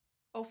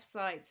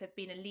offsites have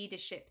been a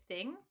leadership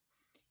thing,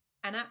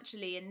 and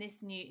actually in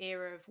this new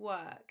era of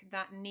work,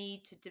 that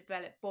need to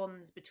develop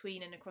bonds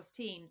between and across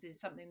teams is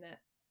something that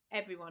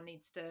everyone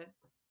needs to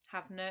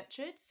have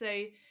nurtured.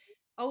 So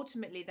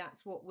ultimately,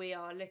 that's what we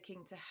are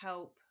looking to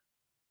help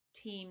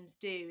teams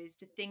do, is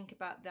to think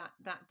about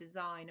that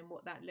design and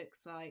what that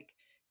looks like,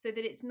 so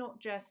that it's not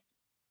just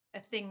a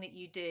thing that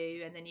you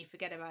do and then you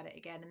forget about it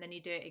again and then you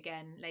do it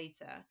again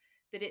later.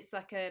 That it's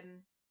like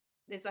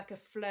there's like a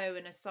flow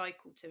and a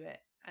cycle to it,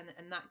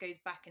 and that goes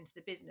back into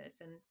the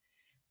business.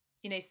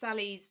 And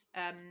Sally's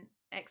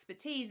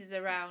expertise is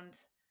around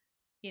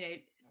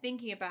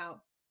thinking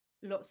about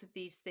lots of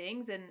these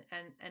things, and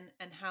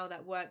how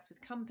that works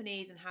with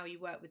companies, and how you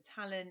work with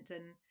talent,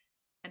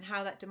 and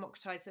how that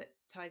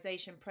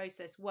democratization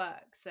process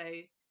works. So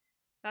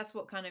that's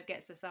what kind of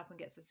gets us up and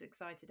gets us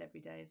excited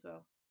every day as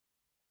well.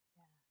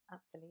 Yeah,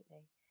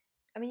 absolutely.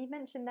 I mean, we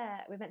mentioned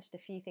a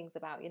few things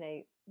about,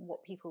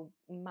 what people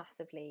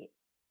massively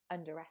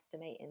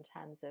underestimate in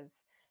terms of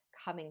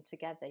coming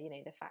together,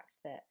 the fact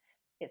that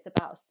it's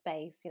about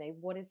space,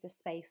 what is the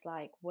space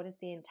like? What is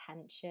the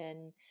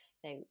intention?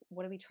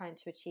 What are we trying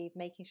to achieve?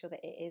 Making sure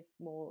that it is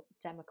more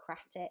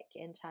democratic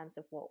in terms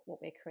of what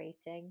we're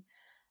creating.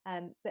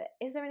 But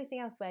is there anything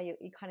else where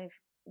you kind of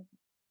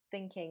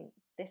thinking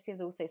this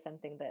is also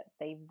something that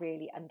they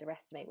really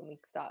underestimate when we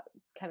start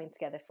coming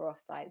together for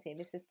offsites?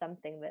 This is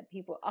something that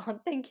people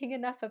aren't thinking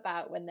enough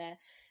about when they're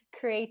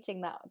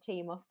creating that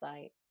team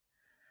offsite.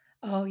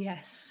 Oh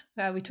yes,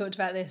 we talked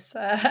about this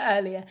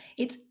earlier.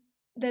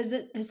 There's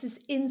this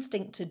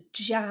instinct to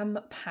jam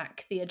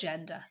pack the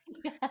agenda.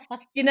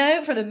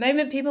 From the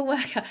moment people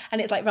work out,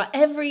 and it's like, right,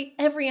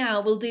 every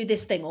hour we'll do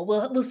this thing, or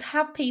we'll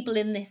have people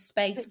in this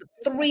space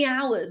for 3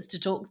 hours to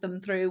talk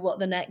them through what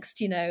the next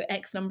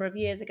X number of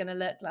years are going to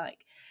look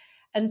like.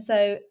 And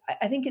so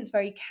I think it's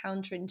very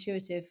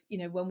counterintuitive,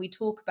 when we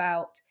talk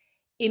about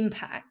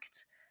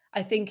impact.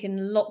 I think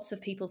in lots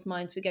of people's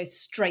minds, we go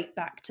straight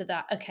back to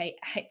that. Okay,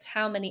 it's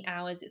how many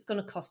hours, it's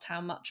going to cost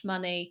how much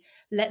money.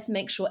 Let's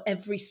make sure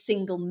every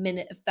single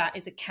minute of that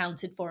is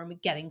accounted for, and we're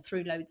getting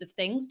through loads of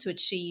things to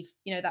achieve,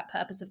 that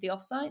purpose of the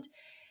offsite.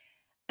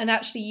 And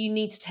actually, you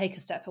need to take a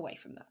step away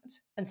from that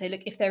and say,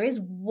 look, if there is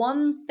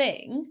one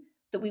thing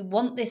that we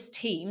want this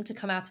team to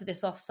come out of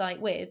this offsite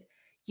with,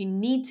 you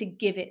need to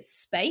give it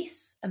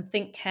space and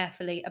think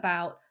carefully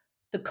about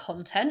the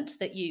content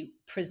that you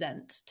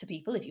present to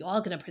people, if you are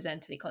going to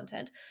present any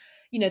content,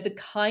 the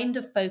kind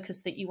of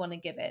focus that you want to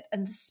give it,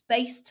 and the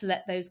space to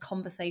let those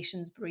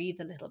conversations breathe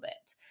a little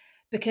bit.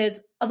 Because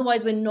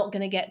otherwise we're not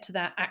going to get to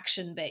that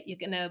action bit.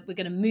 We're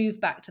going to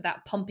move back to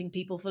that pumping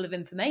people full of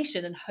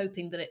information and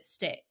hoping that it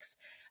sticks.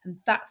 And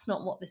that's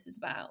not what this is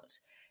about.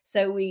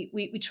 So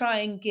we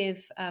try and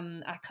give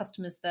our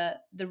customers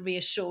the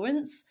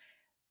reassurance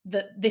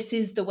that this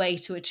is the way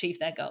to achieve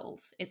their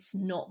goals. It's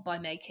not by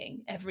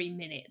making every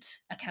minute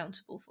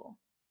accountable for.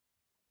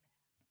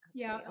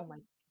 Yeah. Oh my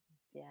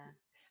goodness, yeah.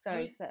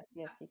 Sorry,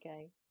 Sophia, if you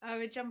go. I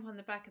would jump on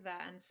the back of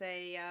that and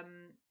say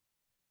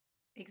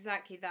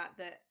exactly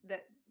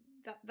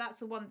that's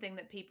the one thing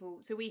that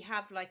people. So we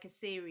have like a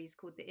series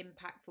called the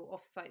Impactful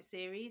Offsite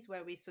series,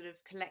 where we sort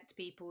of collect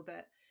people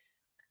that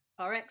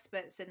are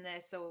experts in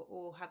this,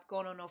 or have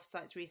gone on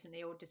offsites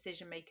recently, or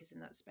decision makers in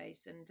that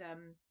space. And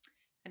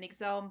an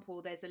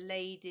example, there's a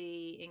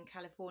lady in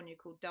California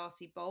called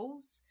Darcy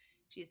Bowles.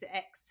 She's the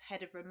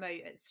ex-head of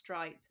remote at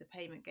Stripe, the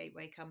payment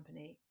gateway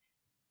company.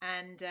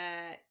 And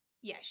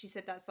she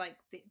said that's like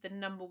the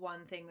number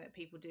one thing that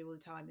people do all the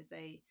time, is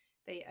they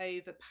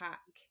overpack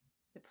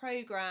the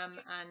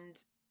program.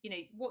 And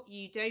what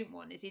you don't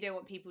want is, you don't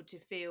want people to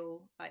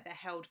feel like they're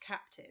held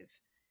captive,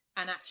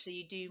 and actually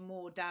you do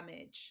more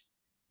damage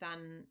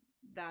than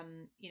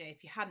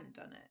if you hadn't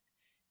done it.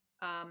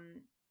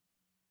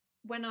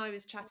 When I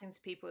was chatting to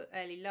people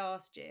early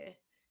last year,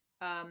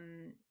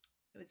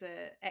 it was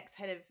a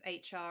ex-head of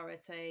HR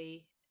at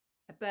a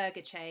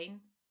burger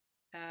chain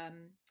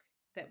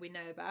that we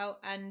know about,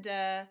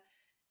 and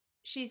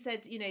she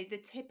said,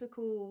 the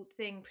typical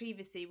thing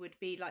previously would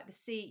be like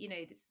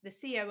the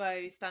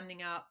COO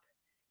standing up,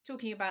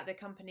 talking about the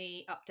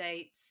company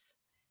updates,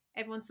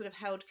 everyone's sort of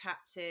held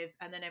captive,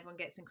 and then everyone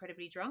gets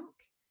incredibly drunk,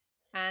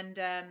 and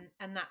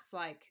that's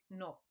like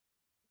not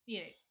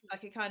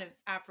like a kind of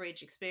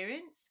average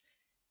experience.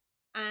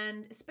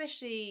 And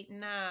especially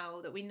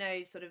now that we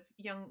know sort of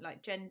young,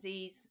 like Gen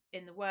Z's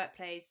in the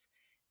workplace,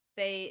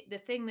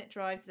 the thing that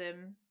drives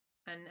them,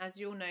 and as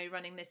you'll know,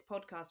 running this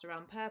podcast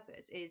around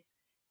purpose, is,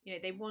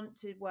 they want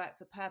to work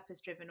for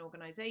purpose-driven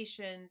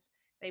organizations.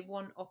 They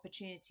want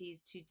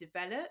opportunities to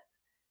develop,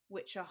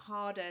 which are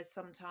harder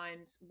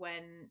sometimes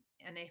when,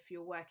 and if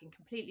you're working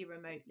completely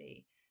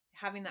remotely,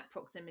 having that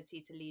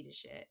proximity to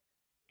leadership,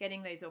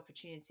 getting those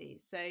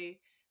opportunities. So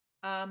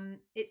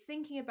it's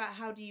thinking about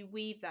how do you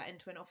weave that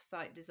into an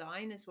offsite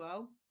design as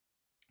well,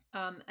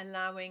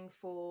 allowing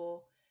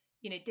for,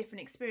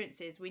 different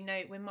experiences. We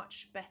know we're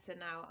much better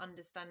now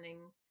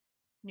understanding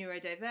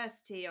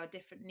neurodiversity, our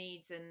different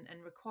needs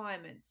and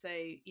requirements. So,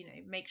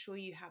 make sure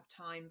you have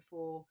time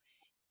for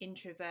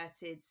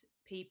introverted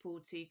people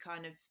to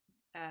kind of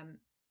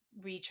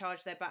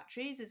recharge their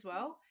batteries as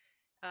well.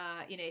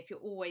 If you're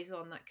always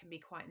on, that can be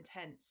quite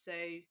intense. So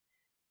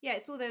yeah,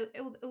 it's all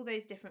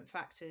those different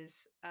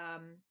factors,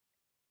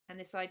 and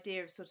this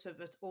idea of sort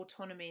of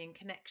autonomy and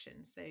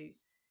connection. So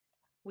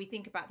we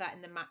think about that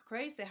in the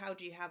macro. So how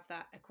do you have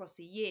that across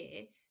a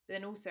year? But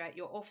then also at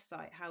your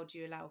offsite, how do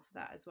you allow for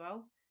that as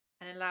well?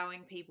 And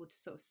allowing people to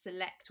sort of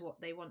select what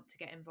they want to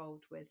get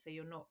involved with. So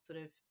you're not sort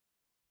of,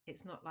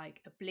 it's not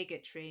like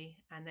obligatory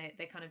and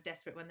they're kind of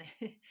desperate when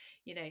they,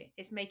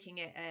 it's making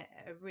it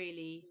a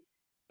really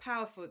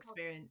powerful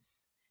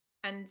experience.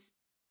 And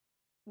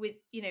with,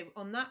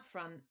 on that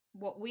front,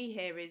 what we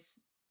hear is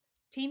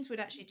teams would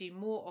actually do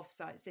more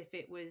offsites if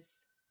it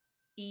was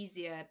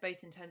easier,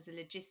 both in terms of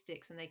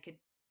logistics, and they could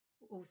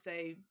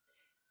also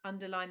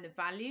underline the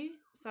value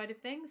side of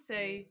things.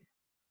 So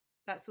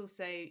that's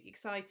also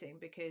exciting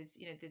because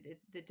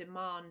the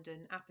demand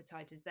and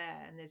appetite is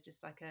there, and there's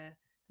just like an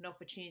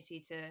opportunity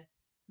to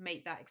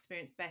make that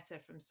experience better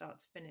from start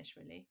to finish,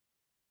 really.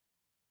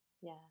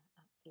 Yeah,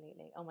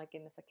 absolutely. Oh my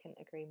goodness, I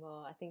couldn't agree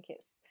more. I think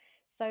it's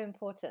so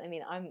important. I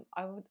mean,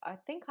 I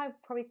think I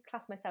probably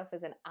class myself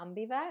as an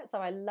ambivert. So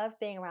I love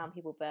being around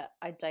people, but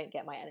I don't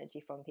get my energy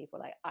from people.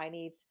 Like I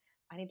need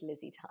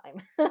Lizzie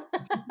time.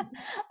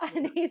 I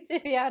need to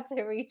be able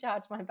to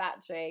recharge my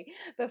battery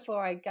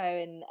before I go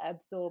and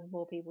absorb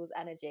more people's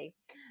energy.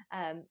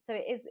 So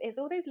it's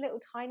all those little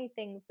tiny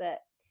things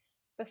that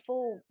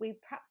before we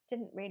perhaps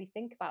didn't really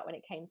think about when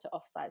it came to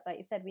offsites. Like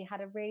you said, we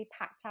had a really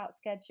packed out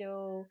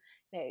schedule.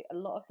 A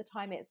lot of the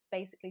time it's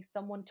basically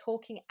someone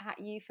talking at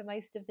you for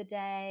most of the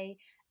day.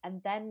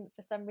 And then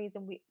for some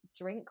reason,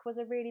 drink was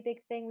a really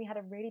big thing. We had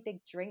a really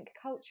big drink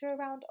culture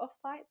around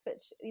offsites,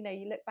 which, you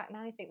look back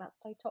now, you think that's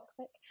so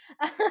toxic.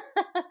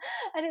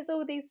 And it's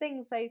all these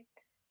things. So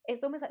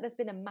it's almost like there's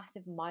been a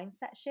massive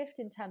mindset shift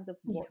in terms of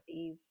what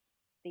these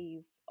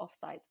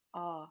offsites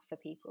are for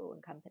people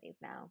and companies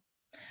now.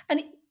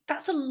 And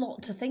that's a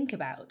lot to think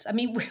about. I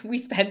mean, we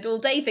spend all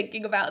day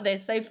thinking about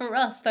this. So for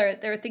us, there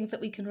are things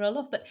that we can roll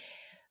off. But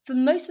for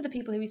most of the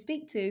people who we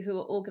speak to who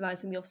are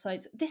organising the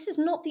offsites, this is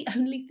not the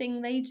only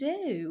thing they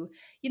do.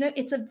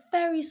 It's a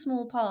very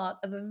small part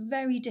of a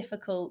very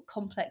difficult,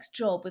 complex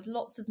job with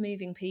lots of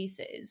moving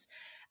pieces.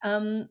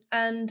 And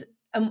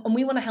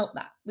we want to help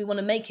that. We want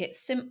to make it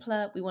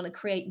simpler. We want to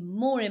create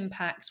more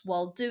impact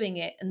while doing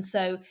it. And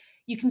so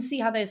you can see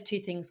how those two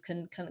things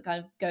can kind of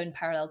go in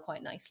parallel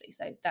quite nicely.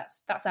 So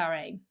that's our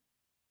aim.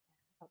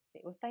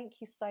 Absolutely. Well,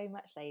 thank you so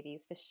much,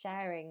 ladies, for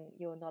sharing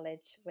your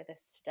knowledge with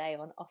us today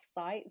on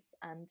offsites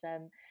and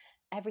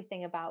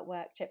everything about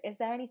WorkTripp. Is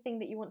there anything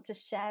that you want to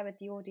share with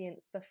the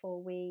audience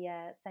before we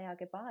say our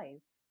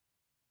goodbyes?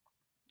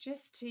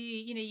 Just to,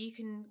 you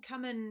can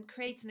come and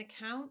create an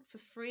account for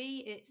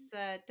free. It's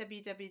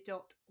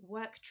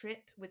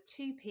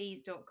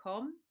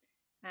www.worktrip.com.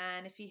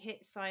 And if you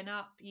hit sign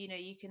up,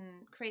 you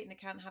can create an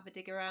account, have a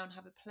dig around,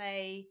 have a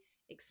play,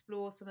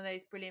 explore some of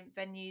those brilliant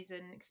venues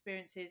and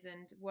experiences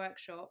and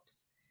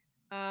workshops.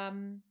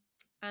 And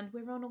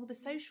we're on all the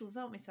socials,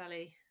 aren't we,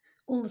 Sally?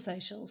 All the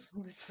socials.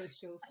 All the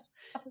socials.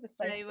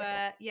 So,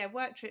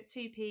 WorkTrip,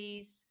 2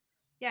 Ps.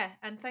 Yeah,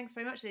 and thanks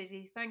very much,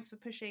 Lizzie. Thanks for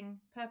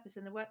pushing purpose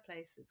in the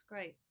workplace. It's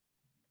great.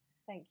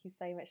 Thank you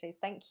so much, Liz.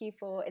 Thank you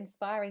for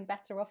inspiring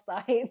better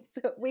offsites.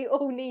 We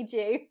all need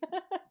you.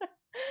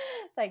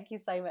 Thank you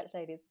so much,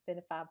 ladies. It's been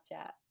a fab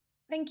chat.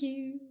 Thank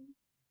you.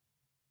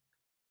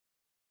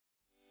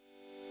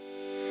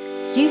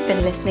 You've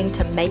been listening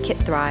to Make It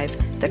Thrive,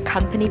 the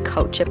Company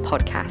Culture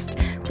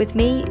Podcast, with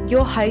me,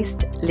 your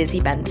host,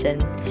 Lizzie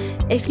Benton.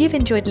 If you've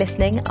enjoyed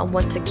listening and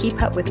want to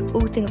keep up with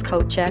all things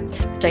culture,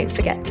 don't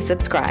forget to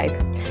subscribe.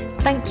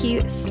 Thank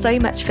you so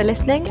much for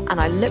listening,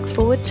 and I look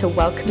forward to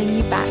welcoming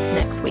you back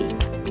next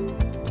week.